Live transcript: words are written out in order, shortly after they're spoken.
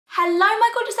Hello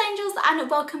my gorgeous angels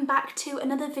and welcome back to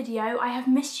another video. I have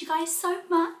missed you guys so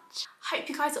much. Hope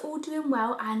you guys are all doing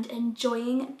well and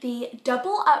enjoying the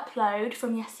double upload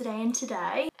from yesterday and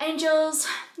today. Angels,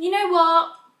 you know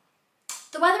what?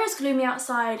 The weather is gloomy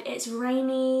outside, it's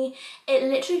rainy. It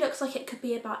literally looks like it could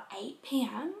be about 8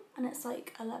 p.m. and it's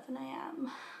like 11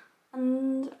 a.m.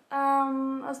 and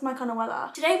that's my kind of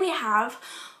weather. Today we have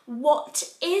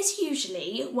what is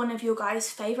usually one of your guys'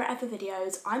 favourite ever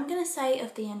videos, I'm gonna say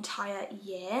of the entire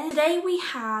year. Today we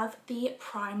have the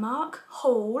Primark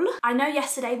haul. I know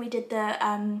yesterday we did the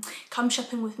come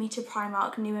shopping with me to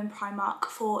Primark, new in Primark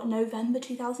for November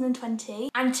 2020.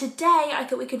 And today I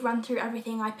thought we could run through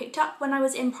everything I picked up when I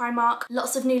was in Primark.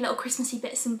 Lots of new little Christmassy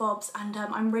bits and bobs, and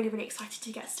I'm really excited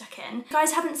to get stuck in. If you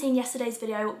guys haven't seen yesterday's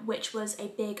video, which was a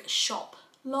big shop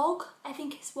log, I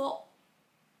think is what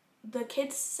the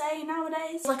kids say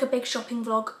nowadays. It's like a big shopping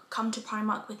vlog, come to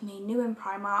Primark with me, new in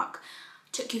Primark,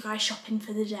 took you guys shopping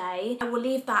for the day. I will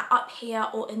leave that up here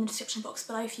or in the description box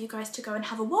below for you guys to go and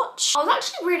have a watch. I was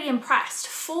actually really impressed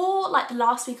for like the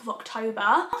last week of October.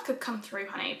 I could come through,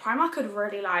 honey. Primark could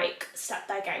really like step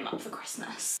their game up for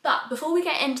Christmas. But before we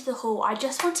get into the haul, I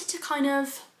just wanted to kind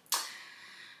of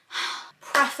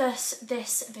preface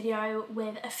this video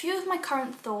with a few of my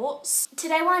current thoughts.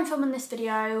 Today while I'm filming this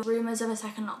video, rumours of a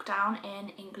second lockdown in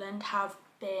England have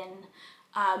been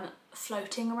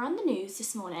floating around the news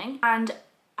this morning, and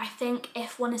I think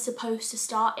if one is supposed to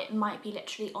start, it might be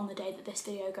literally on the day that this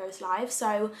video goes live.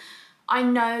 So I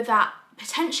know that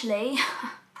potentially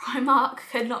Primark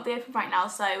could not be open right now,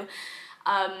 so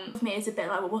for me it's a bit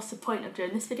like, well, what's the point of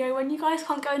doing this video when you guys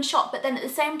can't go and shop? But then at the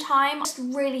same time, I just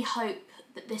really hope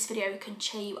that this video can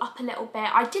cheer you up a little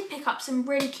bit. I did pick up some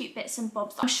really cute bits and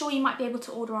bobs that I'm sure you might be able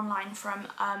to order online from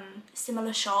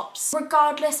similar shops.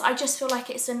 Regardless, I just feel like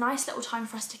it's a nice little time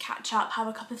for us to catch up, have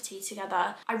a cup of tea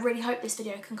together. I really hope this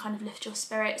video can kind of lift your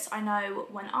spirits. I know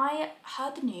when I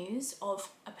heard the news of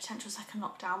a potential second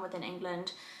lockdown within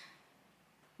England,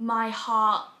 my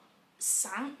heart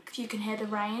sank. If you can hear the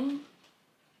rain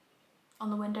on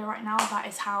the window right now, that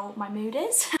is how my mood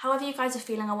is. However you guys are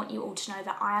feeling, I want you all to know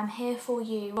that I am here for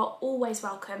you. You're always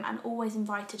welcome and always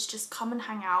invited to just come and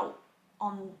hang out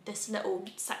on this little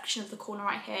section of the corner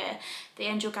right here, the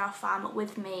Angel Gal fam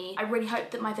with me. I really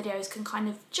hope that my videos can kind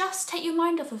of just take your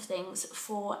mind off of things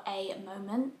for a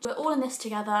moment. We're all in this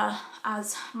together,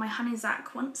 as my honey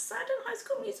Zach once said in High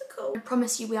School Musical. I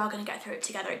promise you we are going to get through it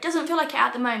together. It doesn't feel like it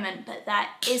at the moment, but there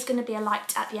is going to be a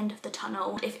light at the end of the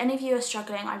tunnel. If any of you are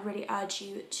struggling, I really urge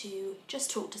you to just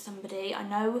talk to somebody. I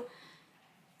know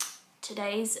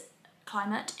today's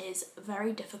climate is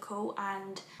very difficult,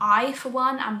 and I for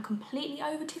one am completely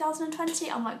over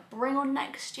 2020. I'm like, bring on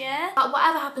next year. But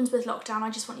whatever happens with lockdown, I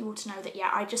just want you all to know that,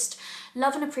 yeah, I just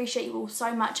love and appreciate you all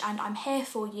so much, and I'm here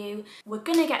for you. We're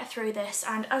gonna get through this,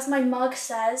 and as my mug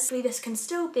says, this can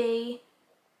still be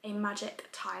a magic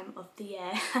time of the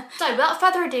year. So without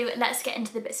further ado, let's get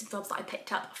into the bits and bobs that I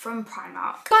picked up from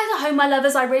Primark. Guys are homeware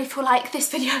lovers, I really feel like this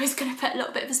video is going to put a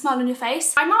little bit of a smile on your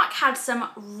face. Primark had some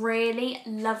really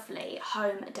lovely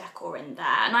home decor in there,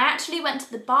 and I actually went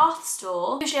to the Bath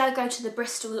store. Usually I go to the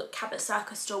Bristol Cabot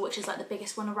Circus store, which is like the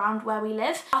biggest one around where we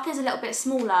live. Bath is a little bit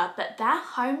smaller, but their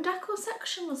home decor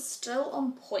section was still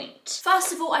on point.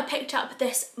 First of all, I picked up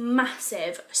this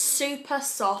massive, super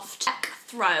soft neck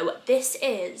throw. This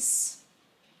is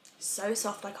so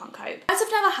soft, I can't cope. Guys,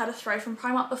 I've never had a throw from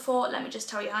Primark before, let me just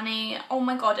tell you, honey. Oh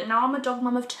my god, and now I'm a dog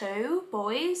mum of 2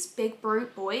 boys, big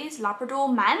brute boys, Labrador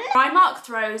men. Primark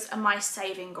throws are my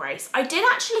saving grace. I did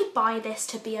actually buy this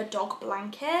to be a dog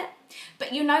blanket,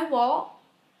 but you know what?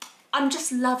 I'm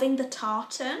just loving the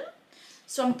tartan.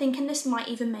 So I'm thinking this might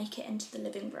even make it into the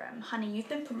living room. Honey, you've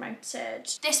been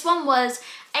promoted. This one was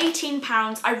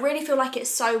 £18. I really feel like it's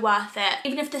so worth it.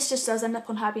 Even if this just does end up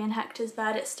on Herbie and Hector's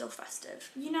bed, it's still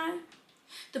festive, you know?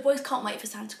 The boys can't wait for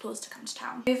Santa Claus to come to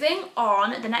town. Moving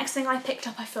on, the next thing I picked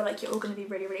up, I feel like you're all gonna be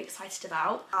really excited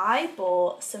about. I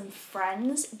bought some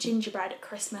Friends gingerbread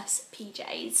Christmas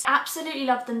PJs. Absolutely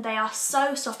love them, they are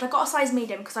so soft. I got a size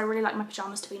medium because I really like my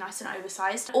pajamas to be nice and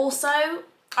oversized. Also,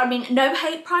 I mean, no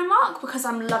hate Primark, because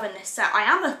I'm loving this set. I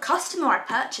am a customer, I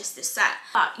purchased this set.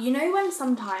 But you know when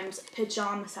sometimes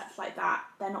pyjama sets like that,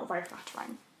 they're not very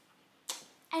flattering?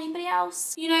 Anybody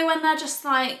else? You know when they're just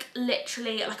like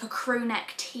literally like a crew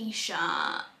neck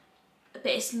t-shirt, but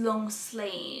it's long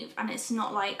sleeve and it's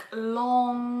not like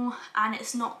long and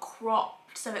it's not cropped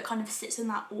so it kind of sits in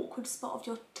that awkward spot of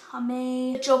your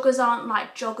tummy. The joggers aren't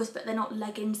like joggers, but they're not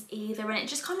leggings either, and it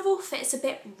just kind of all fits a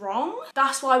bit wrong.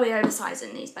 That's why we're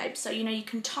oversizing these, babes. So you know, you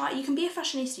can be a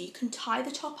fashionista, you can tie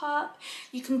the top up,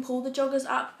 you can pull the joggers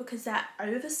up because they're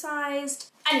oversized.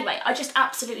 Anyway, I just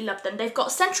absolutely love them. They've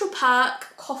got Central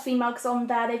Perk coffee mugs on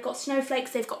there, they've got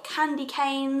snowflakes, they've got candy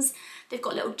canes, they've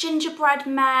got little gingerbread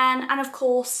men, and of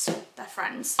course, their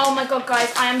friends. Oh my god,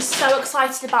 guys, I am so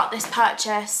excited about this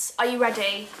purchase. Are you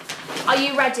ready? Are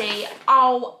you ready?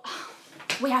 Oh,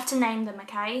 we have to name them,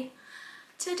 okay?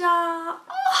 Ta-da!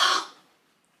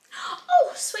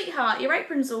 Oh, sweetheart, your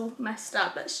apron's all messed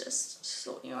up. Let's just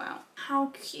sort you out.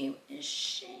 How cute is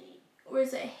she? Or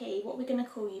is it a he? What are we gonna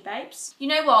call you, babes? You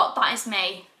know what? That is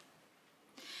me.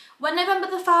 When November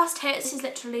the 1st hits, this is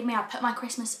literally me. I put my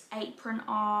Christmas apron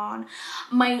on.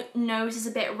 My nose is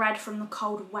a bit red from the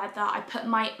cold weather. I put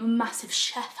my massive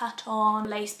chef hat on.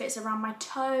 Lace bits around my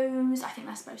toes. I think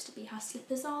they're supposed to be her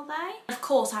slippers, are they? Of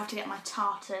course, I have to get my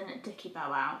tartan dicky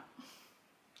bow out.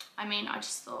 I mean, I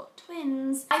just thought,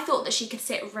 twins. I thought that she could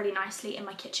sit really nicely in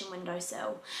my kitchen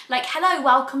windowsill. Like, hello,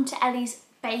 welcome to Ellie's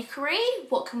Bakery.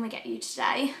 What can we get you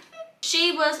today?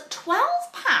 She was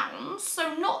 £12,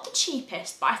 so not the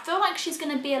cheapest, but I feel like she's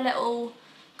going to be a little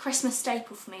Christmas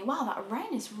staple for me. Wow, that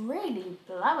rain is really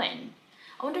blowing.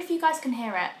 I wonder if you guys can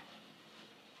hear it.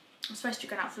 I'm supposed to be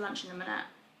going out for lunch in a minute.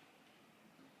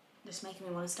 Just making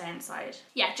me want to stay inside.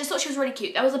 Yeah, just thought she was really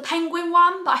cute. There was a penguin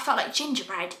one, but I felt like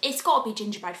gingerbread. It's got to be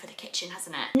gingerbread for the kitchen,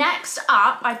 hasn't it? Next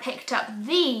up, I picked up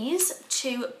these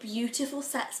two beautiful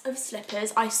sets of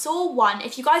slippers. I saw one,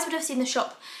 if you guys would have seen the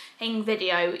shopping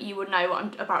video, you would know what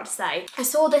I'm about to say. I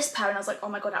saw this pair and I was like, oh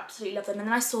my god, absolutely love them. And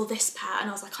then I saw this pair and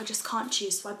I was like, I just can't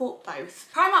choose, so I bought both.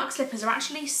 Primark slippers are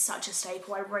actually such a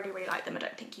staple. I really, really like them. I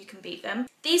don't think you can beat them.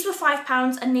 These were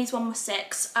 £5 and these one was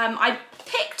 £6. I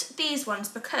picked these ones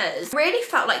because I really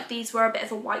felt like these were a bit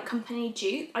of a White Company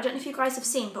dupe. I don't know if you guys have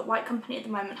seen, but White Company at the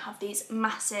moment have these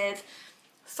massive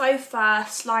faux fur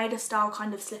slider style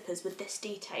kind of slippers with this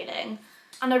detailing.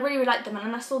 And I really, really liked them, and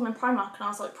then I saw them in Primark and I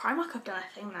was like, Primark have done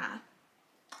a thing there.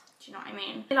 Do you know what I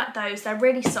mean? I like those, they're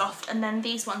really soft, and then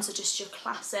these ones are just your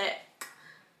classic,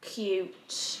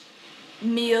 cute,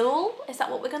 mule, is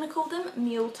that what we're going to call them?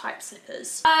 Mule type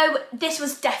slippers. Oh, this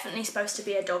was definitely supposed to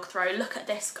be a dog throw. Look at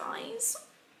this, guys.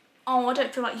 Oh, I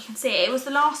don't feel like you can see it. It was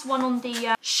the last one on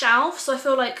the shelf, so I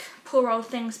feel like poor old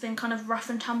thing's been kind of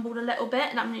rough and tumbled a little bit,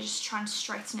 and I'm going to just try and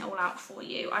straighten it all out for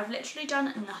you. I've literally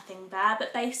done nothing there,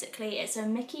 but basically it's a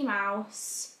Mickey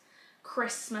Mouse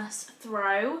Christmas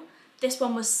throw. This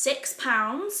one was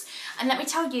 £6, and let me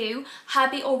tell you,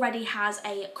 Herbie already has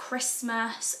a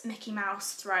Christmas Mickey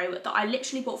Mouse throw that I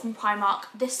literally bought from Primark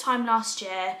this time last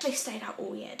year. They stayed out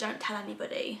all year, don't tell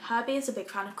anybody. Herbie is a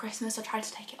big fan of Christmas. I tried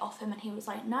to take it off him and he was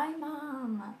like, no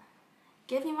mum,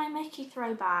 give me my Mickey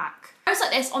throw back. I was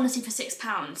like this, honestly, for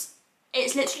 £6.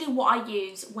 It's literally what I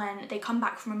use when they come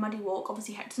back from a muddy walk.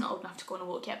 Obviously Hector's not old enough to go on a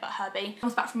walk yet, but Herbie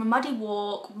comes back from a muddy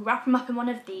walk, we wrap him up in one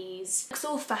of these. It's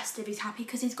all festive, he's happy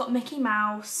because he's got Mickey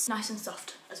Mouse, nice and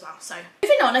soft as well. So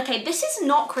moving on, okay, this is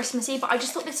not Christmassy, but I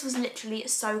just thought this was literally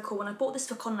so cool. And I bought this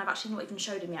for Con and I've actually not even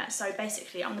showed him yet. So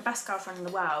basically I'm the best girlfriend in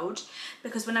the world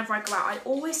because whenever I go out, I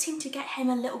always seem to get him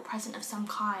a little present of some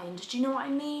kind. Do you know what I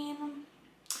mean?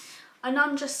 And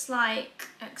I'm just like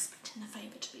expecting the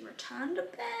favour to be returned a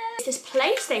bit. It's this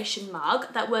PlayStation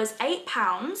mug that was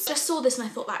 £8. Just saw this and I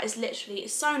thought that is literally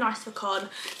so nice for Con.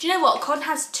 Do you know what? Con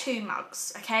has 2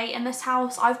 mugs, okay? In this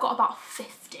house, I've got about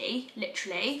 50,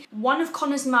 literally. One of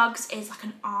Connor's mugs is like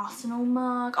an Arsenal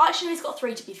mug. Oh, actually, no, he's got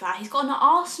 3 to be fair. He's got an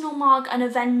Arsenal mug, an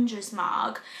Avengers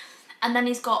mug, and then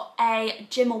he's got a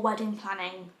gym or wedding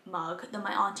planning mug that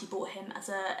my auntie bought him as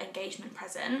an engagement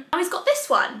present. Now he's got this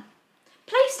one.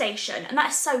 PlayStation, and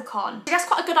that is so Con. That's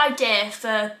quite a good idea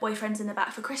for boyfriends in the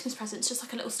back for Christmas presents, just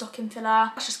like a little stocking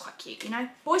filler. That's just quite cute, you know?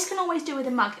 Boys can always do with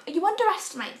a mug. You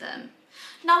underestimate them.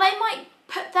 Now they might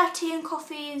put their tea and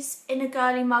coffees in a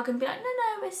girly mug and be like,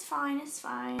 no, it's fine, it's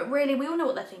fine. But really, we all know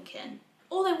what they're thinking.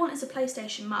 All they want is a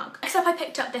PlayStation mug. Except I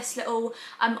picked up this little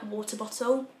water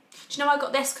bottle. Do you know I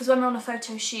got this because when we were on a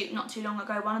photo shoot not too long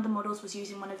ago, one of the models was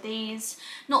using one of these.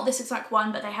 Not this exact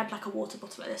one, but they had like a water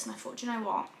bottle like this, and I thought, do you know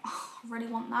what? Oh, I really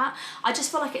want that. I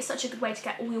just feel like it's such a good way to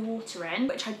get all your water in,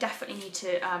 which I definitely need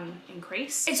to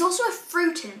increase. It's also a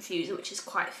fruit infuser, which is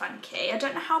quite funky. I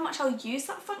don't know how much I'll use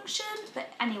that function, but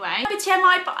anyway. Maybe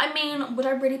TMI, but I mean, would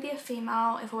I really be a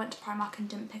female if I went to Primark and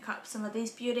didn't pick up some of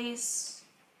these beauties?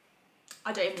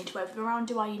 I don't even need to wear them around,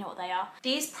 do I? You know what they are.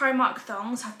 These Primark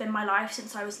thongs have been my life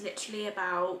since I was literally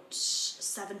about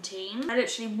 17. They're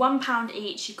literally £1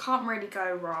 each. You can't really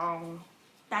go wrong.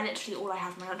 They're literally all I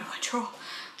have in my underwear drawer.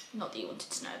 Not that you wanted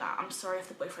to know that. I'm sorry if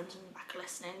the boyfriends in the back are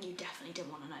listening. You definitely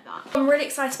didn't want to know that. I'm really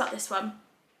excited about this one.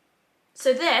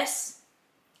 So this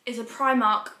is a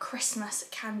Primark Christmas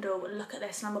candle. Look at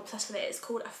this, and I'm obsessed with it. It's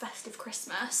called A Festive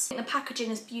Christmas. I think the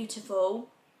packaging is beautiful.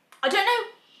 I don't know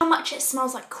how much it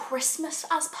smells like Christmas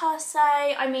as per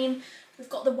se. I mean, we've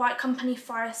got the White Company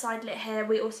fireside lit here.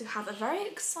 We also have a very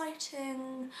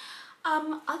exciting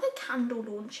other candle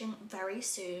launching very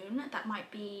soon. That might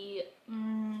be,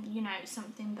 you know,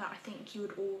 something that I think you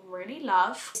would all really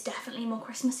love. It's definitely more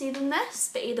Christmassy than this,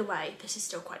 but either way, this is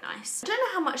still quite nice. I don't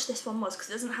know how much this one was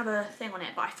because it doesn't have a thing on it,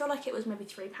 but I feel like it was maybe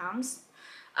 £3.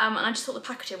 And I just thought the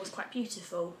packaging was quite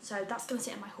beautiful. So that's gonna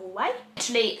sit in my hallway.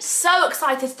 Actually, so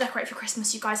excited to decorate for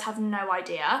Christmas, you guys have no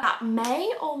idea. That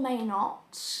may or may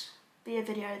not be a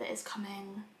video that is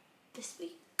coming this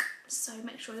week. So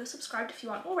make sure you're subscribed if you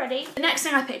aren't already. The next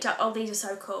thing I picked up, oh, these are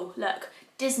so cool. Look,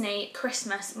 Disney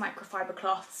Christmas microfiber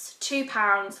cloths,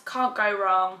 £2, can't go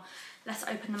wrong. Let's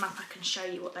open them up, I can show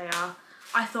you what they are.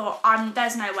 I thought,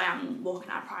 there's no way I'm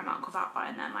walking out of Primark without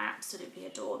buying them. I absolutely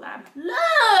adore them.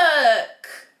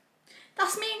 Look!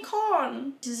 That's me and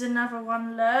Con. This is another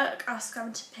one, look. Us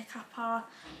going to pick up our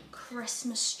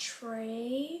Christmas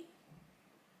tree.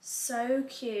 So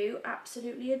cute,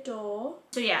 absolutely adore.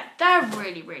 So yeah, they're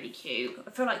really, really cute.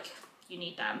 I feel like you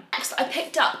need them. Next, I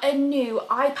picked up a new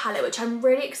eye palette, which I'm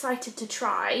really excited to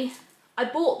try. I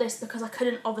bought this because I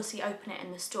couldn't obviously open it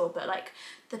in the store, but like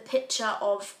the picture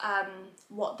of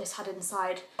what this had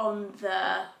inside on the,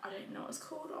 I don't know what it's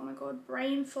called, oh my god,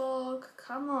 brain fog.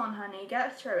 Come on honey,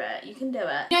 get through it, you can do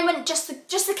it. You know, when just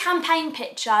the campaign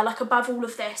picture, like above all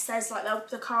of this, there's like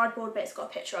the cardboard bit's got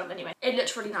a picture on anyway. It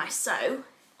looks really nice, so.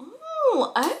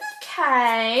 Oh,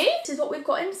 okay. This is what we've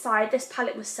got inside. This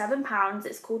palette was £7.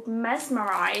 It's called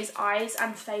Mesmerize Eyes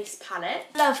and Face Palette.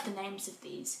 Love the names of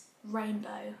these.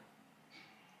 Rainbow,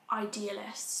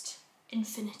 Idealist,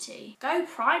 Infinity. Go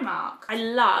Primark. I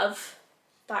love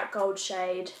that gold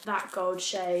shade,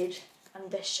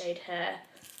 and this shade here.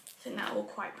 I think they're all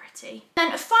quite pretty.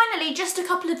 Then finally, just a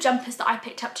couple of jumpers that I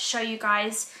picked up to show you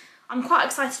guys. I'm quite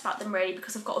excited about them really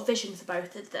because I've got a vision for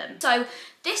both of them. So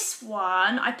this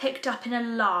one I picked up in a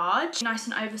large, nice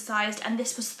and oversized, and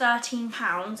this was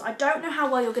 £13. I don't know how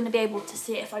well you're going to be able to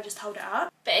see it if I just hold it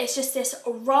up, but it's just this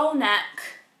roll neck,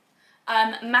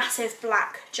 massive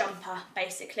black jumper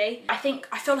basically. I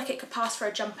feel like it could pass for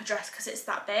a jumper dress because it's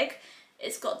that big.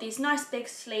 It's got these nice big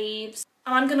sleeves.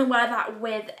 And I'm going to wear that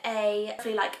with a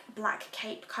really like black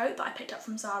cape coat that I picked up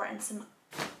from Zara and some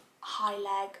high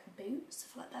leg boots.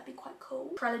 I feel like that'd be quite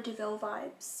cool. Cruella de Vil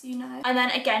vibes, you know. And then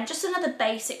again, just another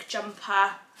basic jumper.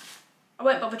 I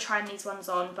won't bother trying these ones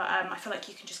on, but I feel like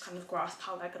you can just kind of grasp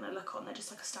how they're gonna look on. They're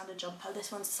just like a standard jumper.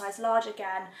 This one's a size large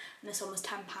again, and this one was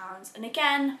 £10. And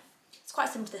again, it's quite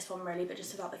similar to this one really, but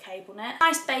just without the cape on it.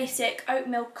 Nice basic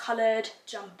oatmeal coloured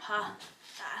jumper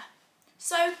there.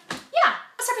 So yeah,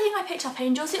 that's everything I picked up,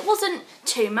 angels. It wasn't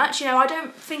too much, you know, I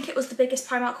don't think it was the biggest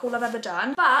Primark haul I've ever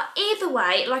done. But either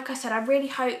way, like I said, I really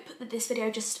hope that this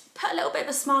video just put a little bit of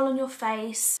a smile on your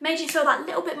face, made you feel that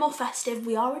little bit more festive.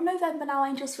 We are in November now,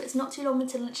 angels, so it's not too long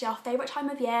until literally our favourite time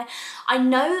of year. I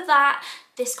know that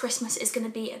this Christmas is going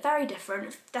to be very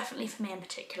different, definitely for me in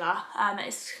particular.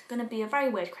 It's going to be a very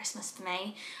weird Christmas for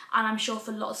me, and I'm sure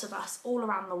for lots of us all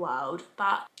around the world.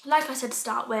 But like I said to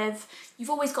start with, you've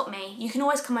always got me. You can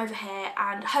always come over here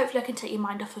and hopefully I can take your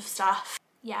mind off of stuff.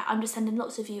 Yeah, I'm just sending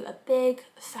lots of you a big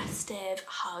festive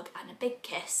hug and a big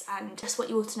kiss, and just want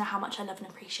you all to know how much I love and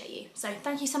appreciate you. So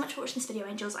thank you so much for watching this video,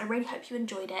 angels. I really hope you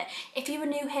enjoyed it. If you were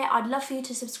new here, I'd love for you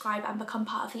to subscribe and become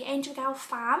part of the Angel Gal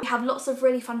fam. We have lots of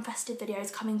really fun festive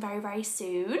videos coming very, very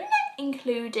soon,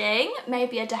 including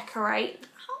maybe a decorate the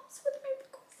house with maybe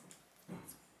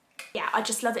costumes. Yeah, I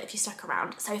just love it if you stuck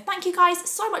around. So thank you guys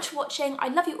so much for watching. I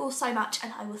love you all so much,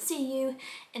 and I will see you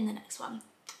in the next one.